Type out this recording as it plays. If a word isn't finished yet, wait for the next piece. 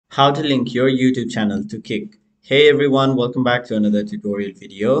How to link your YouTube channel to Kick. Hey everyone, welcome back to another tutorial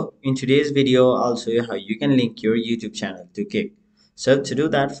video. In today's video, I'll show you how you can link your YouTube channel to Kick. So to do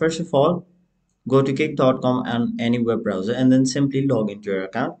that, first of all, go to kick.com and any web browser and then simply log into your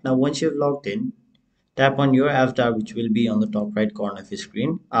account. Now once you've logged in, tap on your avatar which will be on the top right corner of your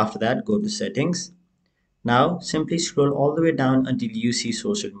screen. After that, go to settings. Now simply scroll all the way down until you see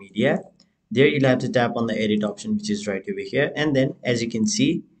social media. There you'll have to tap on the edit option which is right over here, and then as you can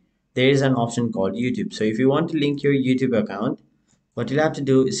see there is an option called YouTube. So if you want to link your YouTube account, what you'll have to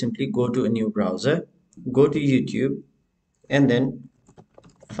do is simply go to a new browser, go to YouTube, and then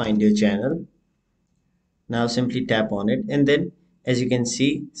find your channel. Now simply tap on it, and then as you can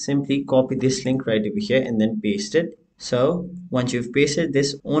see, simply copy this link right over here and then paste it. So once you've pasted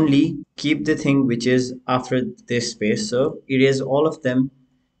this, only keep the thing which is after this space. So erase all of them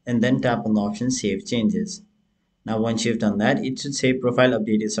and then tap on the option save changes. Now once you've done that, it should say profile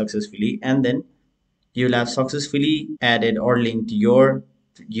updated successfully, and then you'll have successfully added or linked your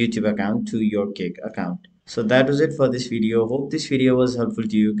YouTube account to your Kick account. So that was it for this video. Hope this video was helpful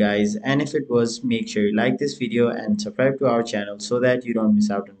to you guys, and if it was, make sure you like this video and subscribe to our channel so that you don't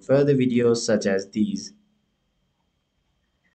miss out on further videos such as these.